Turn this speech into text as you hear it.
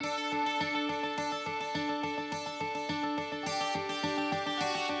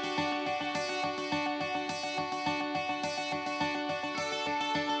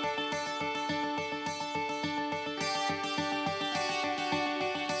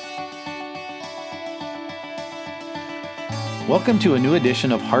Welcome to a new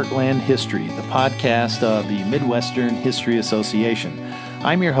edition of Heartland History, the podcast of the Midwestern History Association.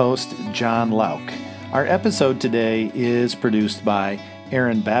 I'm your host, John Lauk. Our episode today is produced by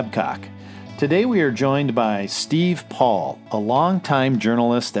Aaron Babcock. Today we are joined by Steve Paul, a longtime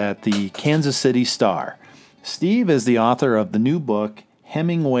journalist at the Kansas City Star. Steve is the author of the new book,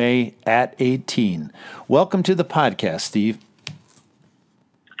 Hemingway at 18. Welcome to the podcast, Steve.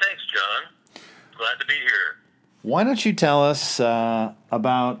 Thanks, John. Glad to be here. Why don't you tell us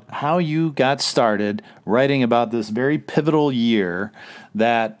about how you got started writing about this very pivotal year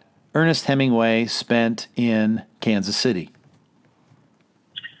that Ernest Hemingway spent in Kansas City?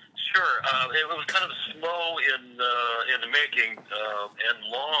 Sure. It was kind of slow in the making and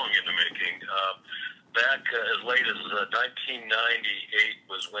long in the making. Back as late as 1998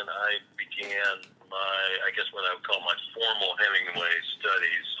 was when I began what I would call my formal Hemingway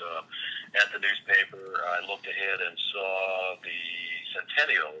studies. At the newspaper, I looked ahead and saw the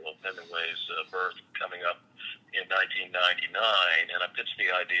centennial of Hemingway's birth coming up in 1999, and I pitched the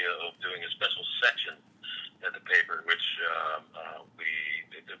idea of doing a special section at the paper, which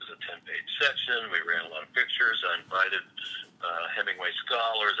it was a 10-page section. We ran a lot of pictures. I invited Hemingway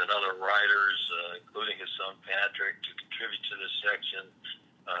scholars and other writers, including his son Patrick, to contribute to this section.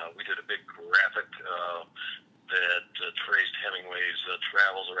 We did a big graphic that traced Hemingway's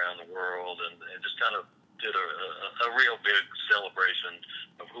travels around the world and just kind of did a real big celebration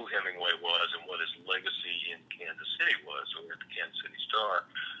of who Hemingway was and what his legacy in Kansas City was over at the Kansas City Star.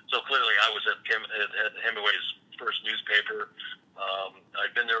 So clearly I was at Hemingway's first newspaper.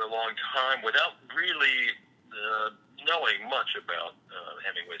 I'd been there a long time without really knowing much about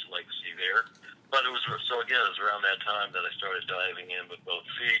Hemingway's legacy there. But it was around that time that I started diving in with both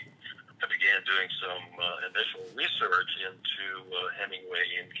feet. I began doing some initial research into Hemingway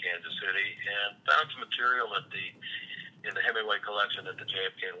in Kansas City and found some material in the Hemingway collection at the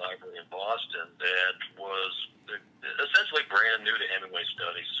JFK Library in Boston that was essentially brand new to Hemingway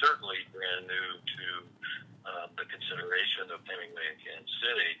studies, certainly brand new to the consideration of Hemingway in Kansas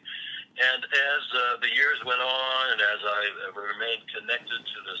City. And as the years went on and as I remained connected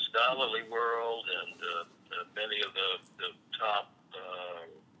to the scholarly world and many of the top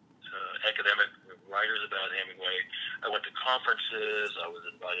academic writers about Hemingway, I went to conferences. I was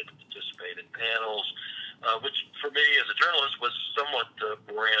invited to participate in panels, which for me as a journalist was somewhat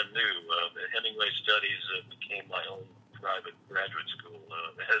brand new. Hemingway studies became my own private graduate school,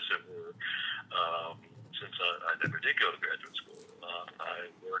 as it were, since I never did go to graduate school. I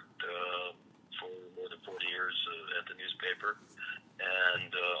worked for more than 40 years at the newspaper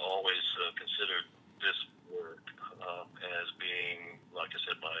and always considered this work as being, like I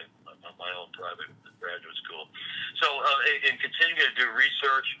said, my own private graduate school. So in continuing to do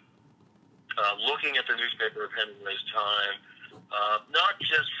research, looking at the newspaper of Hemingway's time, not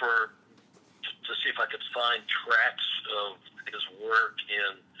just to see if I could find tracks of his work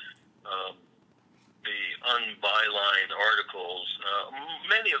in the unbylined articles.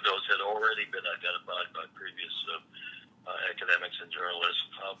 Many of those had already been identified by previous academics and journalists.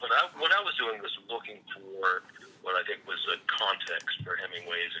 But what I was doing was looking for what I think was a context for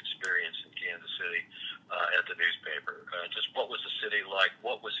Hemingway's experience in Kansas City at the newspaper. Just what was the city like?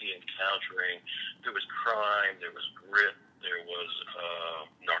 What was he encountering? There was crime. There was grit. There was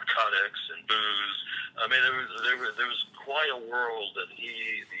narcotics and booze. I mean, there was quite a world that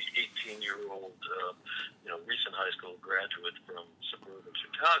he, the 18-year-old, recent high school graduate from suburban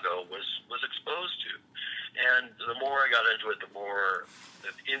Chicago, was exposed to. And the more I got into it, the more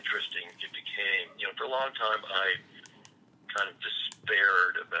interesting it became. For a long time, I kind of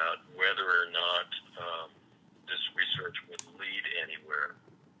despaired about whether or not this research would lead anywhere,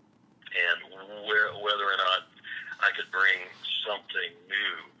 and whether or not I could bring something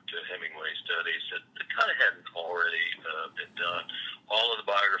new to Hemingway studies that kind of hadn't already been done. All of the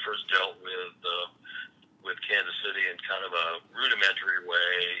biographers dealt with Kansas City in kind of a rudimentary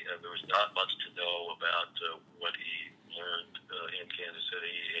way, and there was not much to know about what he learned in Kansas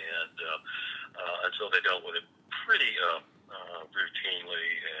City, and so they dealt with it pretty routinely.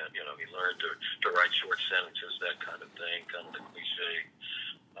 And he learned to write short sentences, that kind of thing, kind of the cliche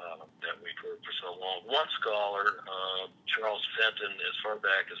that we've heard for so long. One scholar, Charles Fenton, as far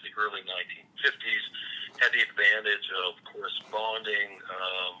back as the early 1950s, had the advantage of corresponding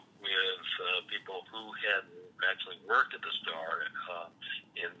with people who had actually worked at the Star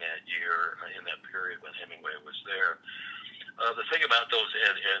in that year, in that period when Hemingway was there. The thing about those,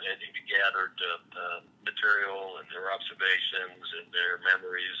 and he gathered material and their observations and their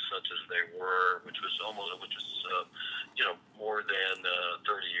memories, such as they were, which was more than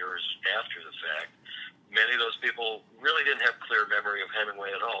 30 years after the fact. Many of those people really didn't have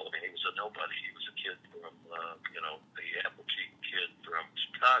Hemingway at all. I mean, he was a nobody. He was a kid from, the apple cheek kid from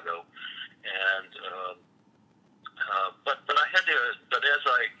Chicago, and but I had to. But as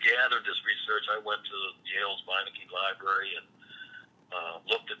I gathered this research, I went to Yale's Meineke Library and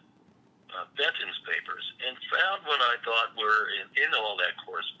looked at Benton's papers and found what I thought were in all that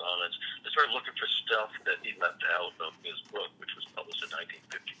correspondence. I started looking for stuff that he left out of his book, which was published in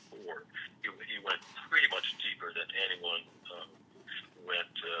 1954. He went pretty much deeper than anyone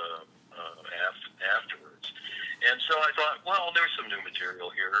went afterwards. And so I thought, well, there's some new material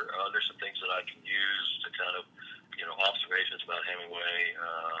here. There's some things that I can use to kind of, observations about Hemingway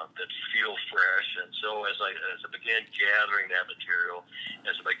that feel fresh. And so as I began gathering that material,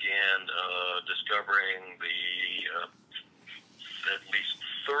 as I began discovering the at least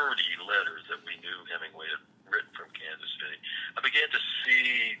 30 letters that we knew Hemingway had written from Kansas City, I began to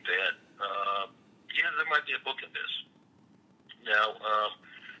see that, there might be a book in this. Now,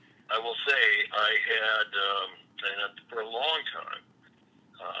 I will say I had, for a long time,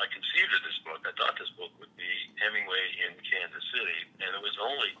 I conceived of this book. I thought this book would be Hemingway in Kansas City, and it was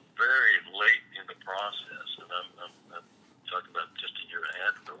only very late in the process, and I'm talking about just a year and a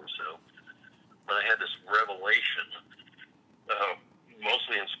half ago or so, but I had this revelation,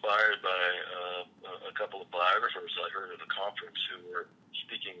 mostly inspired by a couple of biographers I heard at a conference who were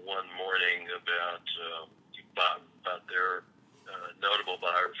speaking one morning about their notable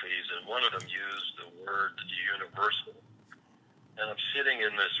biographies, and one of them used the word universal. And I'm sitting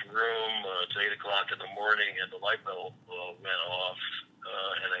in this room, it's 8 o'clock in the morning, and the light bulb went off,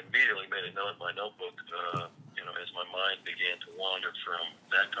 and I immediately made a note in my notebook, as my mind began to wander from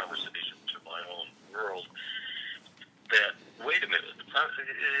that conversation to my own world, that, wait a minute,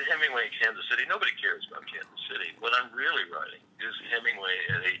 Hemingway in Kansas City, nobody cares about Kansas City. What I'm really writing is Hemingway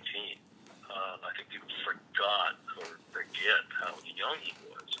at 18. I think people forgot or forget how young he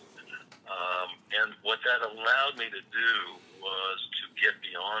was. And what that allowed me to do was to get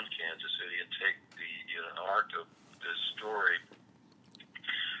beyond Kansas City and take the arc of this story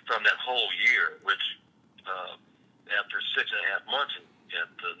from that whole year, which after 6.5 months at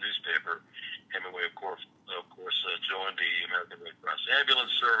the newspaper, Hemingway, of course, joined the American Red Cross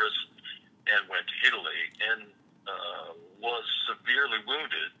Ambulance Service and went to Italy and was severely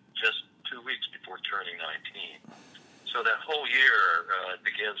wounded just 2 weeks before turning 19. So that whole year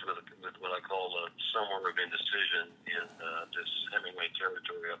begins with what I call a summer of indecision in this Hemingway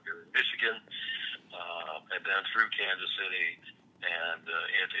territory up here in Michigan, and then through Kansas City and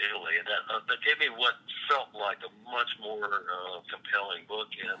into Italy. And that gave me what felt like a much more compelling book.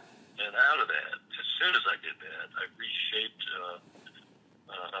 And out of that, as soon as I did that, I reshaped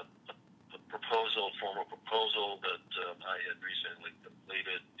a formal proposal that I had recently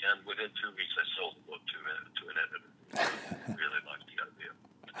completed. And within 2 weeks, I sold the book to an editor. Really liked the idea.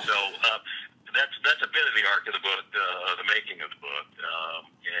 So that's a bit of the arc of the book, the making of the book,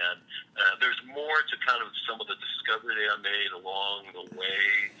 and there's more to kind of some of the discovery I made along the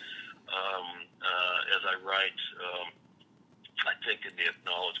way as I write. I think in the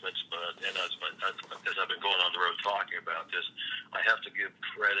acknowledgments, and as I've been going on the road talking about this, I have to give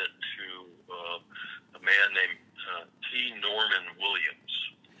credit to a man named T. Norman Williams,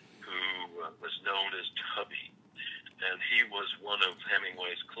 who was known as Tubby. And he was one of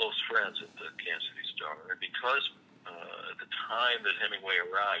Hemingway's close friends at the Kansas City Star. And because at the time that Hemingway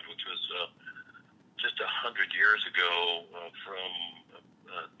arrived, which was just 100 years ago from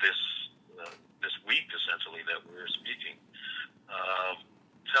this week, essentially, that we're speaking,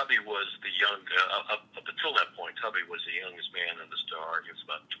 Tubby was the up until that point, Tubby was the youngest man in the Star. He was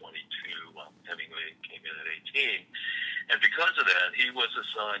about 22 while Hemingway came in at 18. And because of that, he was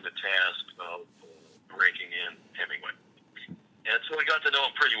assigned the task of breaking in Hemingway. And so we got to know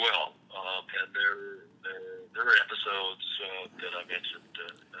him pretty well. And there are episodes that I mentioned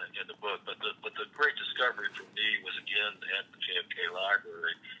in the book. But the great discovery for me was, again, at the JFK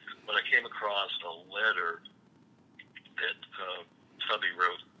Library, when I came across a letter that Tubby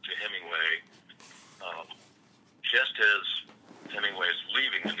wrote to Hemingway just as Hemingway is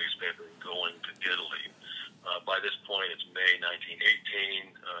leaving the newspaper and going to Italy. By this point, it's May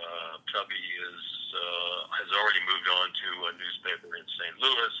 1918. Tubby has already moved on to a newspaper in St.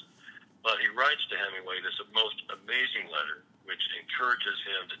 Louis, but he writes to Hemingway this most amazing letter, which encourages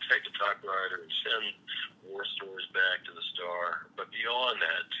him to take the typewriter and send war stories back to the Star. But beyond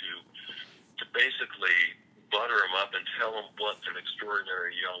that, to basically butter him up and tell him what an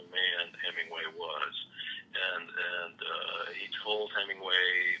extraordinary young man Hemingway was. And he told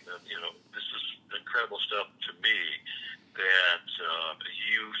Hemingway, this is incredible stuff to me, that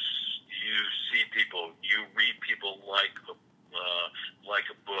you see people, you read people like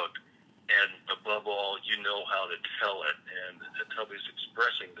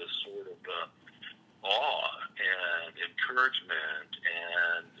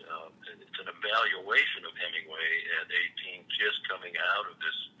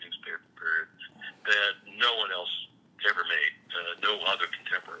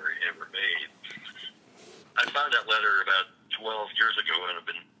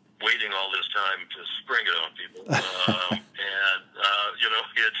waiting all this time to spring it on people. And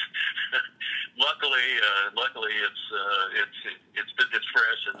it's luckily it's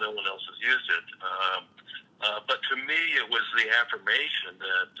fresh and no one else has used it. But to me, it was the affirmation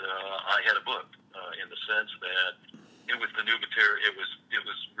that I had a book, in the sense that it was the new material. It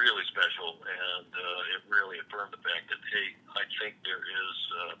was really special, and it really affirmed the fact that, hey, I think there is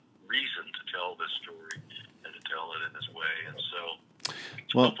reason to tell this story and to tell it in this way. And so,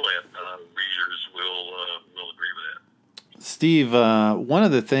 hopefully, readers will agree with that. Steve, one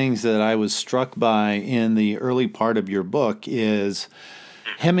of the things that I was struck by in the early part of your book is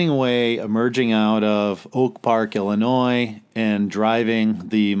Hemingway emerging out of Oak Park, Illinois, and driving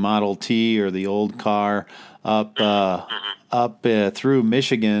the Model T, or the old car, up through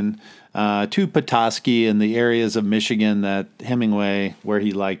Michigan to Petoskey and the areas of Michigan that Hemingway, where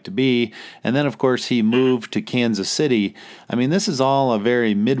he liked to be. And then, of course, he moved to Kansas City. I mean, this is all a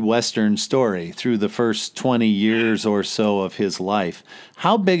very Midwestern story through the first 20 years or so of his life.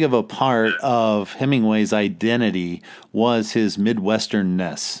 How big of a part of Hemingway's identity was his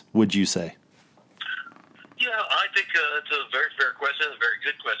Midwesternness, would you say? Yeah, I think it's a very fair question, a very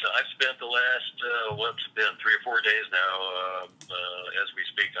good question. I've spent the last, 3 or 4 days now, as we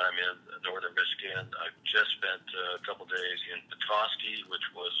speak, I'm in northern Michigan. I've just spent a couple days in Petoskey, which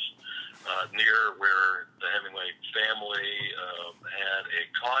was near where the Hemingway family had a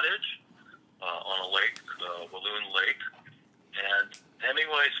cottage on a lake, Walloon Lake. And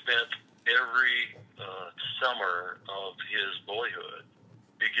Hemingway spent every summer of his boyhood,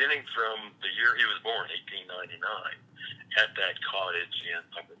 beginning from the year he was born, 1899, at that cottage in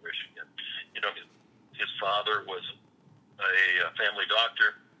Upper Michigan. You know, his father was a family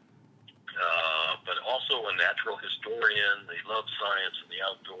doctor, but also a natural historian. He loved science and the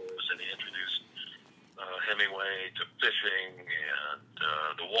outdoors, and he introduced Hemingway to fishing and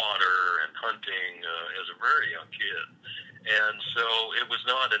the water and hunting as a very young kid. And so it was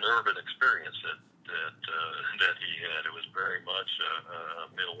not an urban experience that he had. It was very much a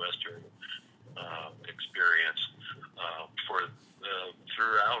Midwestern experience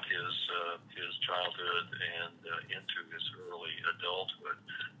throughout his childhood and into his early adulthood.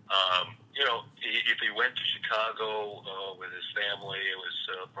 If he went to Chicago with his family, it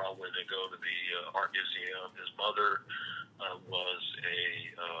was probably to go to the art museum. His mother was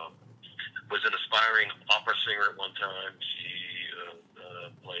an aspiring opera singer at one time. She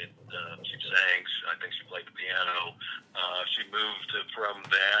she sang. I think she played the piano. She moved from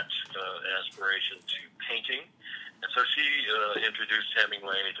that aspiration to painting, and so she introduced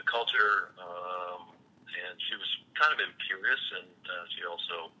Hemingway to culture. And she was kind of imperious, and she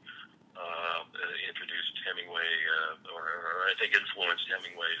also introduced Hemingway, or I think influenced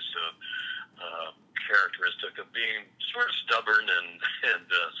Hemingway's characteristic of being sort of stubborn and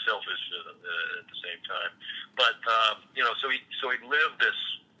selfish at the same time. But so he lived this.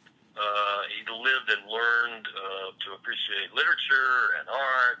 He lived and learned to appreciate literature and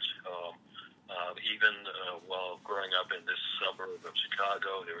art. Even while growing up in this suburb of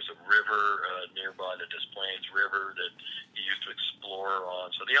Chicago, there was a river nearby, the Des Plaines River, that he used to explore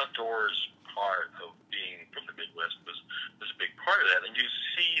on. So the outdoors part of being from the Midwest was a big part of that, and you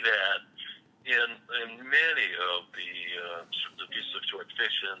see that in many of the pieces of short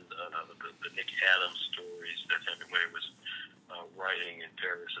fiction, the Nick Adams stories that Hemingway was writing in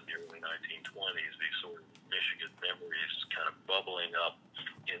Paris in the early 1920s. These sort of Michigan memories kind of bubbling up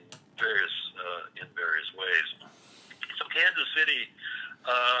in various ways. So Kansas City,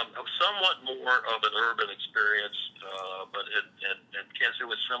 somewhat more of an urban experience, but Kansas City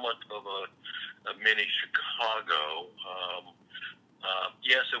was somewhat of a mini Chicago.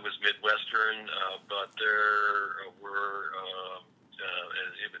 Yes, it was Midwestern, but there were,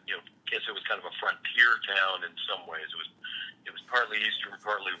 Kansas City was kind of a frontier town in some ways. It was partly eastern,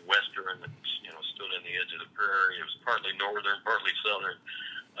 partly western. It stood on the edge of the prairie. It was partly northern, partly southern.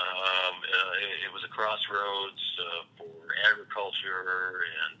 It was a crossroads for agriculture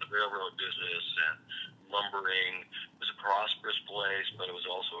and the railroad business and lumbering. It was a prosperous place, but it was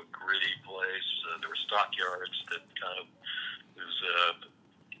also a gritty place. There were stockyards that kind of, there was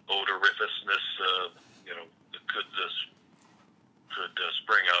odoriferousness, that could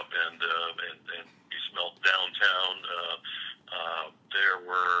spring up and be smelt downtown. There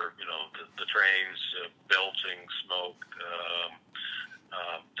were, the trains belching smoke.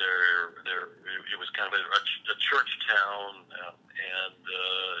 It was kind of a church town and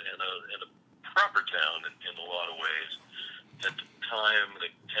a proper town in a lot of ways. At the time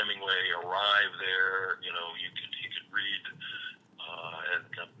that Hemingway arrived there, he could read and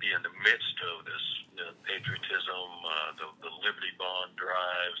kind of be in the midst of this patriotism,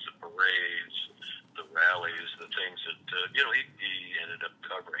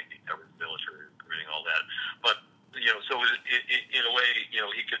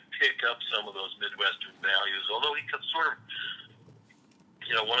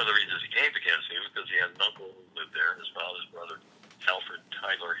 of the reasons he came to Kansas City was because he had an uncle who lived there, and his father's brother, Alfred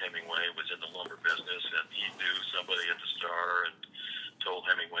Tyler Hemingway, was in the lumber business, and he knew somebody at the Star and told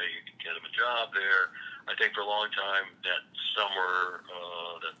Hemingway he could get him a job there. I think for a long time, that summer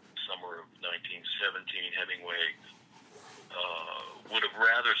of 1917, Hemingway would have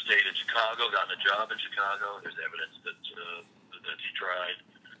rather stayed in Chicago, gotten a job in Chicago. There's evidence that he tried,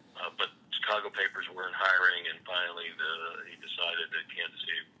 but Chicago papers weren't hiring, and finally he decided that Kansas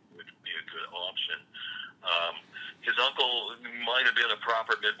City would be a good option. His uncle might have been a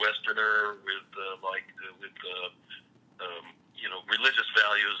proper Midwesterner with religious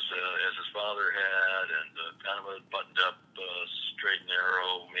values as his father had, and kind of a buttoned-up, straight and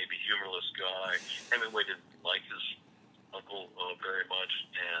narrow, maybe humorless guy. Hemingway didn't like his uncle very much,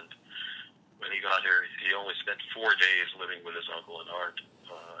 and when he got here, he only spent 4 days living with his uncle in Art,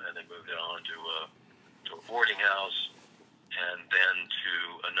 and then moved on to a boarding house, and then to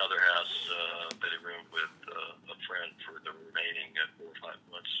another house that he roomed with a friend for the remaining 4 or 5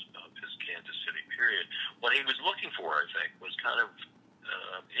 months of his Kansas City period. What he was looking for, I think, was kind of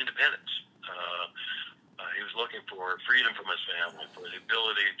independence. He was looking for freedom from his family, for the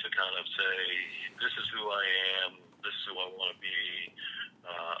ability to kind of say, this is who I am, this is who I want to be,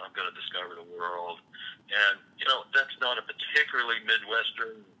 I'm going to discover the world. And, that's not a particularly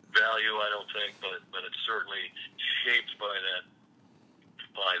Midwestern value, I don't think, but it's certainly shaped by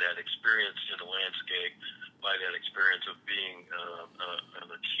that experience in the landscape, by that experience of being an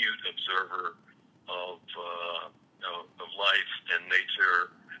acute observer of life and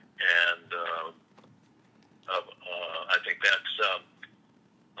nature, and I think that's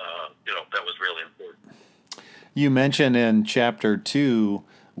that was really important. You mentioned in Chapter 2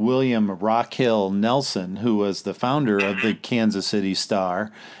 William Rockhill Nelson, who was the founder of the Kansas City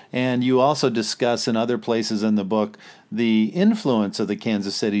Star, and you also discuss in other places in the book the influence of the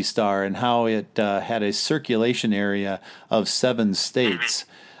Kansas City Star and how it had a circulation area of 7 states.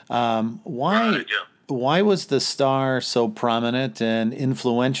 Why was the Star so prominent and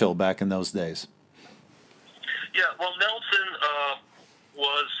influential back in those days? Yeah, well, Nelson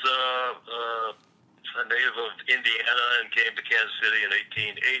was a native of Indiana and came to Kansas City in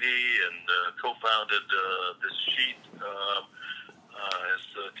 1880 and co-founded this sheet as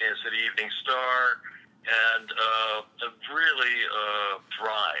the Kansas City Evening Star, and really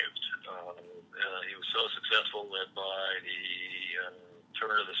thrived. He was so successful that by the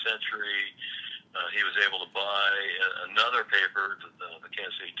turn of the century, he was able to buy another paper, the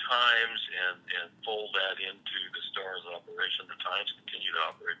Kansas City Times, and fold that into the Star's operation. The Times continued to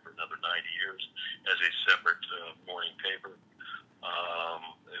operate for another 90 years as a separate morning paper.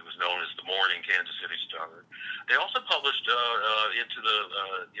 It was known as the Morning Kansas City Star. They also published into the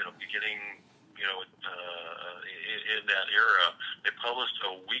beginning, in that era, they published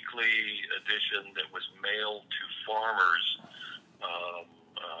a weekly edition that was mailed to farmers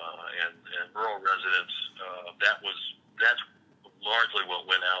and rural residents. That's largely what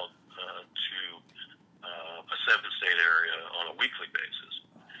went out to a 7-state area on a weekly basis.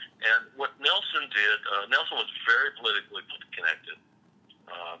 And what Nelson did, Nelson was very politically connected.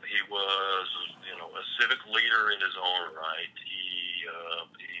 He was, a civic leader in his own right. He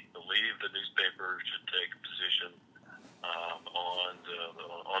believed the newspaper should take a position on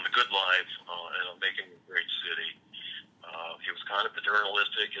the good life and on making a great city. He was kind of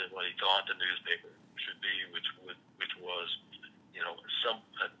paternalistic in what he thought the newspaper should be, which was,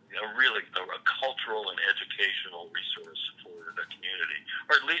 really a cultural and educational resource for the community,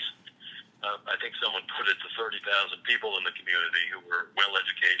 or at least I think someone put it to 30,000 people in the community who were well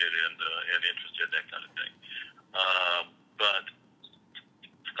educated and interested, that kind of thing.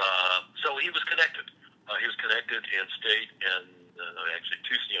 So he was connected. He was connected in state and actually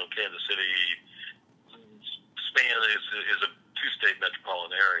Kansas City is a 2-state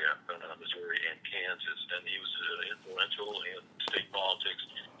metropolitan area, Missouri and Kansas, and he was influential in state politics.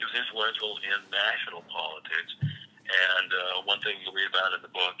 He was influential in national politics, and one thing you read about in the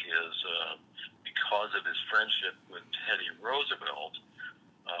book is because of his friendship with Teddy Roosevelt,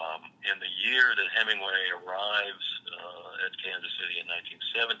 in the year that Hemingway arrives at Kansas City in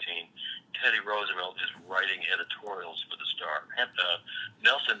 1917, Teddy Roosevelt is writing editorials for the Star.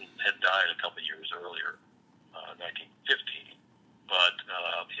 Nelson had died a couple years earlier, 1915, but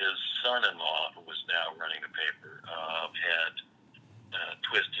his son-in-law, who was now running the paper, had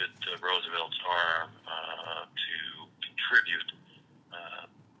twisted Roosevelt's arm to contribute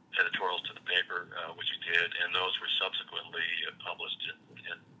editorials to the paper, which he did, and those were subsequently published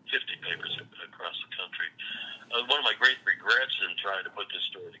in 50 papers across the country. One of my great regrets in trying to put this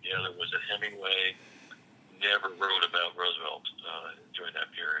story together was that Hemingway never wrote about Roosevelt during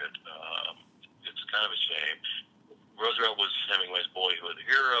that period. It's kind of a shame. Roosevelt was Hemingway's boyhood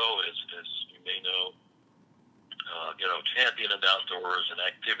hero, as you may know. Champion of outdoors and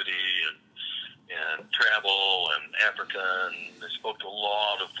activity and travel and Africa, and they spoke to a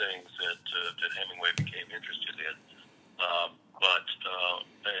lot of things that Hemingway became interested in.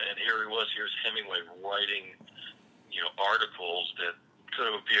 And here's Hemingway writing, articles that could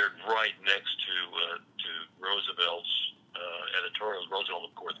have appeared right next to Roosevelt's editorials. Roosevelt,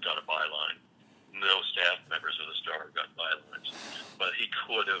 of course, got a byline. No staff members of the Star got bylines, but he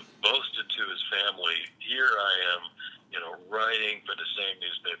could have boasted to his family, "Here I am, writing for the same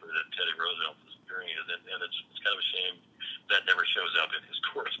newspaper that Teddy Roosevelt was appearing in," and it's kind of a shame that never shows up in his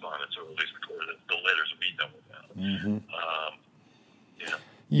correspondence, or at least the letters we know about. Mm-hmm. Yeah.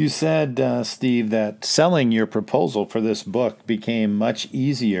 You said, Steve, that selling your proposal for this book became much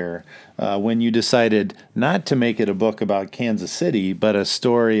easier when you decided not to make it a book about Kansas City, but a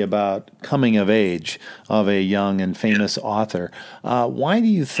story about coming of age of a young and famous author. Why do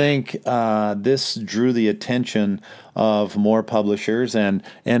you think this drew the attention of more publishers, and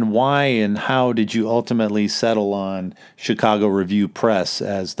why and how did you ultimately settle on Chicago Review Press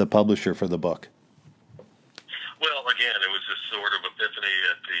as the publisher for the book? Well, again, it was this sort of epiphany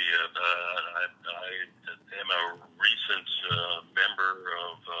at the. I am a recent member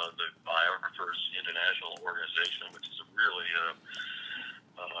of the Biographers International Organization, which is a really.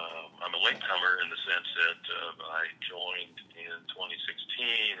 I'm a latecomer in the sense that I joined in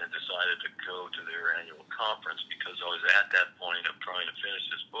 2016 and decided to go to their annual conference because I was at that point of trying to finish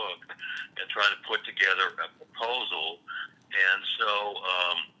this book and trying to put together a proposal, and so.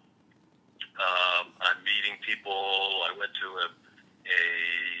 I'm meeting people. I went to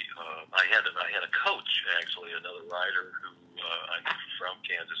I had a coach, actually, another writer who I knew from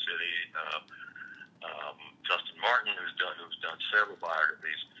Kansas City, Justin Martin, who's done several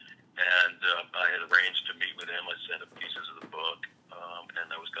biographies, and I had arranged to meet with him. I sent him pieces of the book,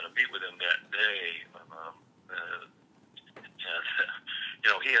 and I was going to meet with him that day. And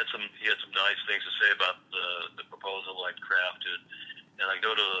he had some nice things to say about the proposal I'd crafted, and I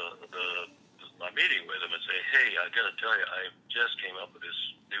go to my meeting with him and say, "Hey, I got to tell you, I just came up with this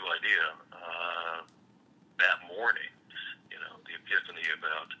new idea that morning. The epiphany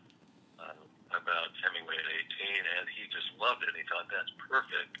about Hemingway at 18, and he just loved it. He thought that's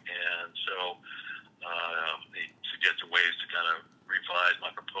perfect, and so he suggested ways to kind of revise my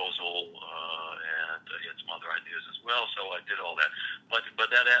proposal, and he had some other ideas as well. So I did all that.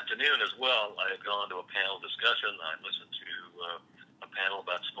 But that afternoon as well, I had gone to a panel discussion. I listened to a panel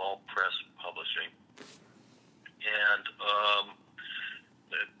about small press publishing, and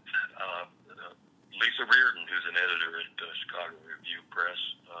Lisa Reardon, who's an editor at Chicago Review Press,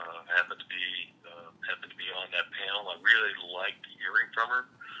 happened to be on that panel. I really liked hearing from her.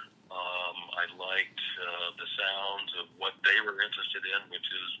 I liked the sounds of what they were interested in, which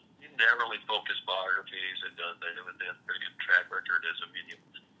is narrowly focused biographies. They have a pretty good track record as a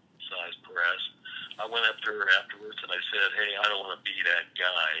medium-sized press. I went up to her afterwards and I said, "Hey, I don't want to be that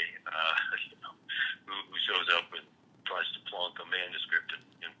guy who shows up and tries to plonk a manuscript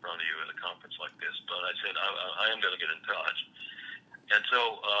in front of you at a conference like this." But I said, I am going to get in touch. And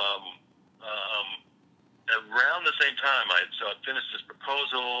so around the same time, I finished this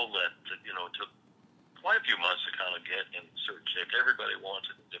proposal that took quite a few months to kind of get and check. Everybody wants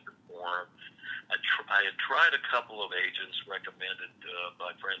it in different form. I had tried a couple of agents recommended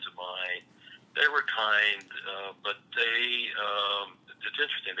by friends of mine. They were kind, but it's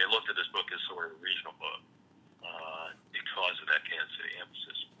interesting. They looked at this book as sort of a regional book because of that Kansas City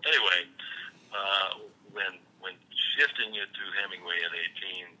emphasis. Anyway, when shifting it to Hemingway at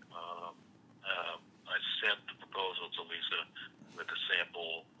 18, I sent the proposal to Lisa with a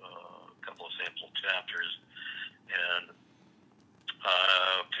couple of sample chapters, and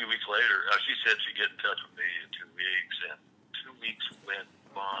 2 weeks later, she said she'd get in touch with me in 2 weeks, and 2 weeks went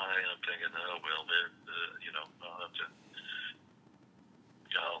by, and I'm thinking,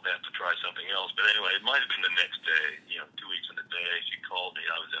 I'll have to try something else. But anyway, it might have been the next day, 2 weeks in a day, she called me.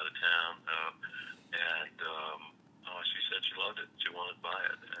 I was out of town, and she said she loved it. She wanted to buy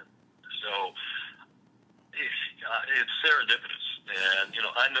it. And so it's serendipitous. And,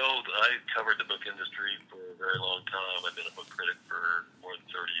 I know that I covered the book industry for a very long time. I've been a book critic for more than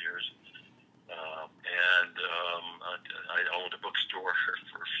 30 years. I owned a bookstore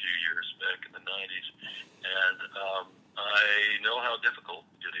for a few years back in the 90s. And I know how difficult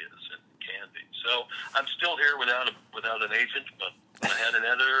it is and can be. So I'm still here without an agent, but I had an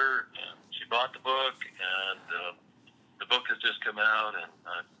editor, and she bought the book, and the book has just come out, and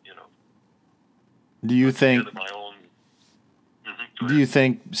Do you think? My own. Go Do you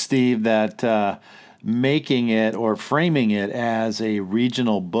think, Steve, that making it or framing it as a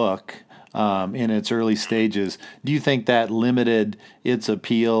regional book in its early stages, do you think that limited its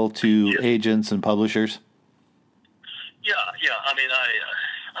appeal to agents and publishers? Yeah. I mean,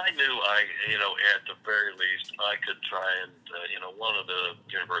 I knew at the very least I could try and one of the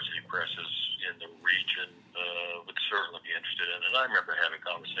university presses in the region would certainly be interested in it. And I remember having a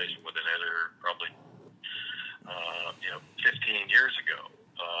conversation with an editor probably 15 years ago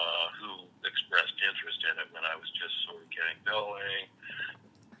who expressed interest in it when I was just sort of getting going.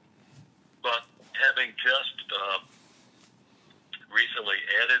 But having just recently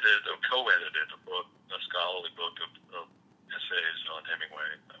edited or co-edited a scholarly book of essays on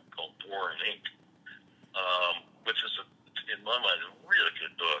Hemingway called War and Ink, which is, in my mind, a really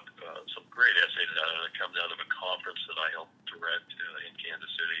good book. Some great essays that comes out of a conference that I helped direct in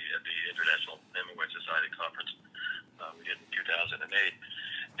Kansas City at the International Hemingway Society Conference we did in 2008.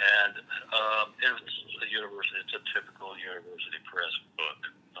 And it's a typical university press book.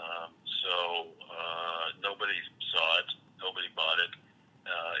 So nobody saw it, nobody bought it.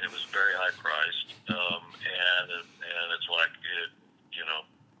 It was very high priced, and it's like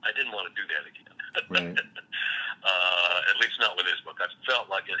I didn't want to do that again. Right. At least not with this book. I felt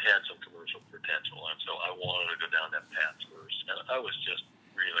like it had some commercial potential, and so I wanted to go down that path first. And I was just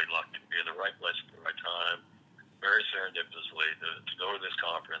really lucky to be in the right place at the right time, very serendipitously to go to this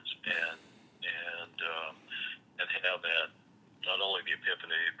conference and have that, not only the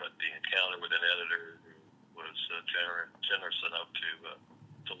epiphany but the encounter with an editor who was generous enough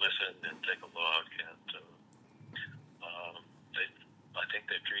to listen and take a look, and I think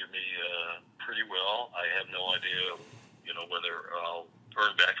they treated me pretty well. I have no idea, whether I'll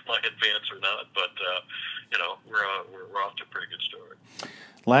earn back my advance or not, but we're off to a pretty good start.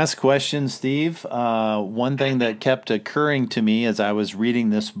 Last question, Steve. One thing that kept occurring to me as I was reading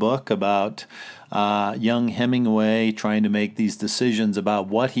this book about young Hemingway trying to make these decisions about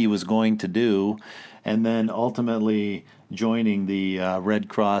what he was going to do, and then ultimately joining the Red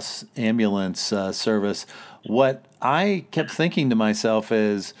Cross ambulance service, what I kept thinking to myself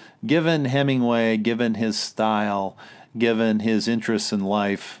is, given Hemingway, given his style, given his interests in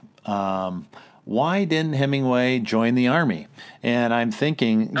life, why didn't Hemingway join the Army? And I'm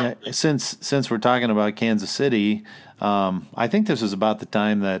thinking, since we're talking about Kansas City, I think this was about the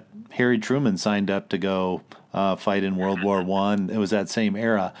time that Harry Truman signed up to go fight in World War I. It was that same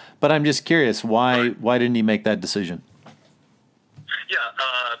era. But I'm just curious, why didn't he make that decision? Yeah,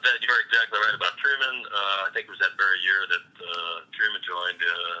 you're exactly right about Truman. I think it was that very year that Truman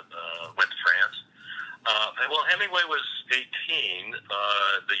went to France. Well, Hemingway was 18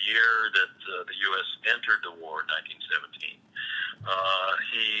 the year that the U.S. entered the war in 1917.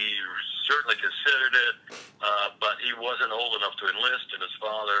 He certainly considered it, but he wasn't old enough to enlist, and his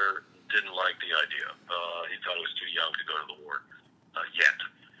father didn't like the idea. He thought he was too young to go to the war yet.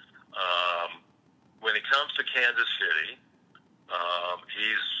 When he comes to Kansas City,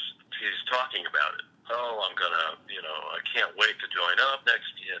 he's talking about it. Oh, I'm gonna, I can't wait to join up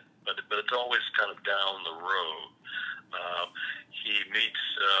next year. But it's always kind of down the road. He meets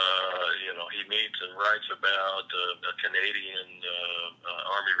and writes about a Canadian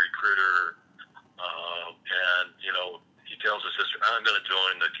Army recruiter, and he tells his sister, "I'm going to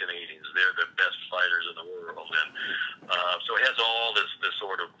join the Canadians. They're the best fighters in the world." And so he has all this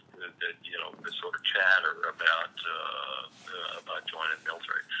sort of chatter about joining the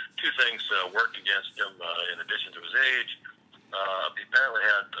military. Two things worked against him in addition to his age. He apparently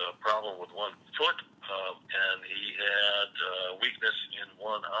had a problem with one foot, and he had weakness in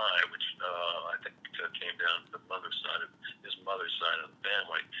one eye, which I think came down to his mother's side of the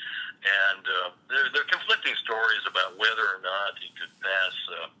family. And there are conflicting stories about whether or not he could pass.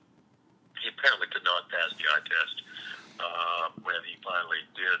 He apparently could not pass the eye test when he finally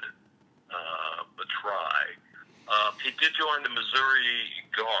did try. He did join the Missouri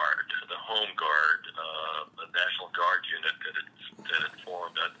Guard, the Home Guard, the National Guard unit that had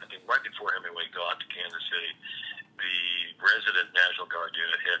formed. I think right before Hemingway got to Kansas City, the resident National Guard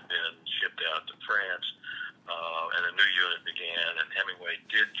unit had been shipped out to France, and a new unit began. And Hemingway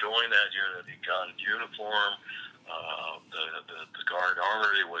did join that unit. He got a uniform. The Guard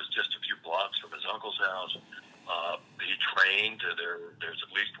Armory was just a few blocks from his uncle's house. He trained. There's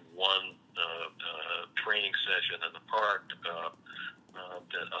at least one training session in the park that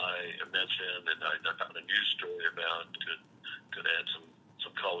I mentioned, and I found a news story about could add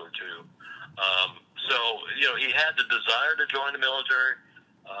some color to. So he had the desire to join the military,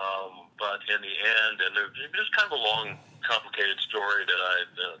 but in the end, and it was kind of a long, complicated story that I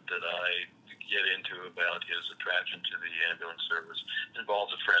get into about his attraction to the ambulance service. It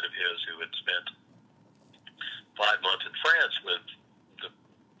involves a friend of his who had spent 5 months in France with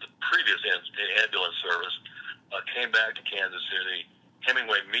the previous ambulance service, came back to Kansas City.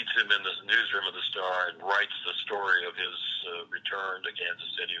 Hemingway meets him in the newsroom of the Star and writes the story of his return to Kansas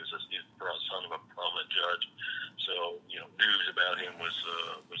City. He was the son of a prominent judge, so news about him was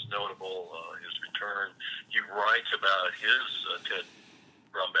notable. His return. He writes about his Ted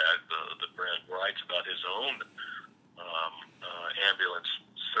Brumbach, the friend, writes about his own ambulance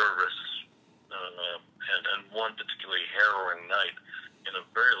service and one particularly harrowing night in a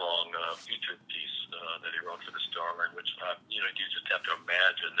very long feature piece that he wrote for the Star, in which you just have to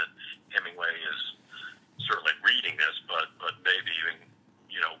imagine that Hemingway is certainly reading this, but maybe even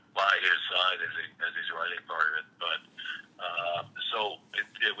by his side as he's writing part of it. But so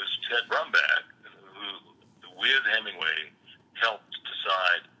it was Ted Brumbach who, with Hemingway, helped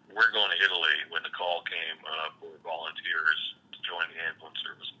decide we're going to Italy when the call came for volunteers to join the ambulance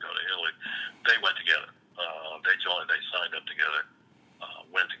service and go to Italy. They went together. They signed up together,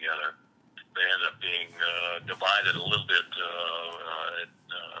 went together. They ended up being divided a little bit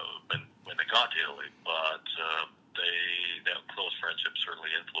when they got to Italy, but that close friendship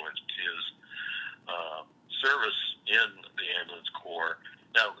certainly influenced his service in the ambulance corps.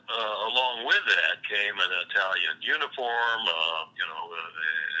 Now, along with that came an Italian uniform,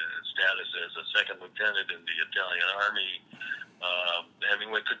 status as a second lieutenant in the Italian army.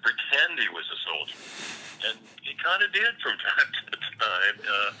 Hemingway could pretend he was a soldier, and he kind of did from time to time,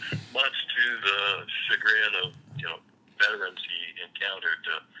 much to the chagrin of veterans he encountered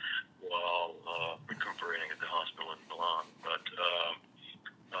while recuperating at the hospital in Milan. But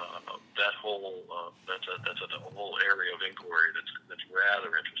that whole that's a whole area of inquiry that's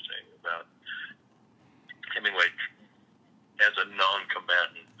rather interesting about Hemingway as a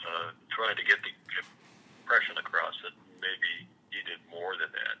non-combatant, trying to get the impression across that maybe he did more than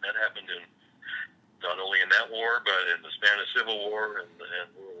that. That happened not only in that war, but in the Spanish Civil War and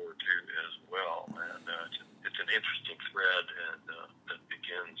World War II as well. And it's an interesting thread, and that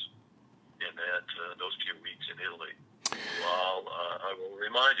begins in those few weeks in Italy. While I will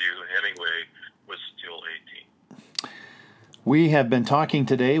remind you, Hemingway was still 18. We have been talking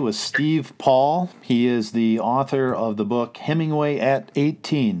today with Steve Paul. He is the author of the book Hemingway at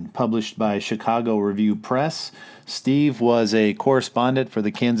 18, published by Chicago Review Press. Steve was a correspondent for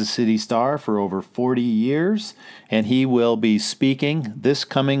the Kansas City Star for over 40 years, and he will be speaking this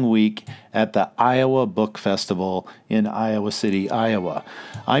coming week at the Iowa Book Festival in Iowa City, Iowa.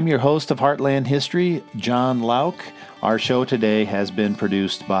 I'm your host of Heartland History, John Lauk. Our show today has been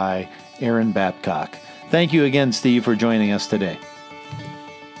produced by Aaron Babcock. Thank you again, Steve, for joining us today.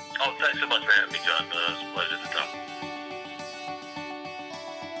 Oh, thanks so much for having me, John. It's a pleasure to talk.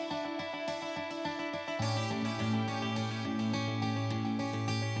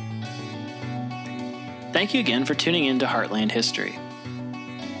 Thank you again for tuning in to Heartland History.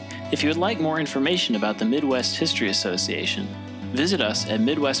 If you would like more information about the Midwest History Association, visit us at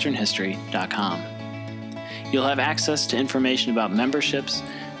midwesternhistory.com. You'll have access to information about memberships,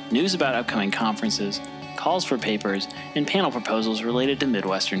 news about upcoming conferences, calls for papers, and panel proposals related to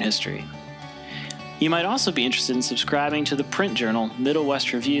Midwestern history. You might also be interested in subscribing to the print journal Middle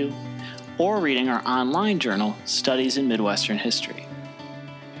West Review or reading our online journal Studies in Midwestern History.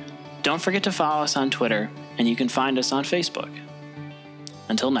 Don't forget to follow us on Twitter, and you can find us on Facebook.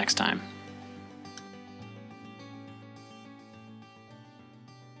 Until next time.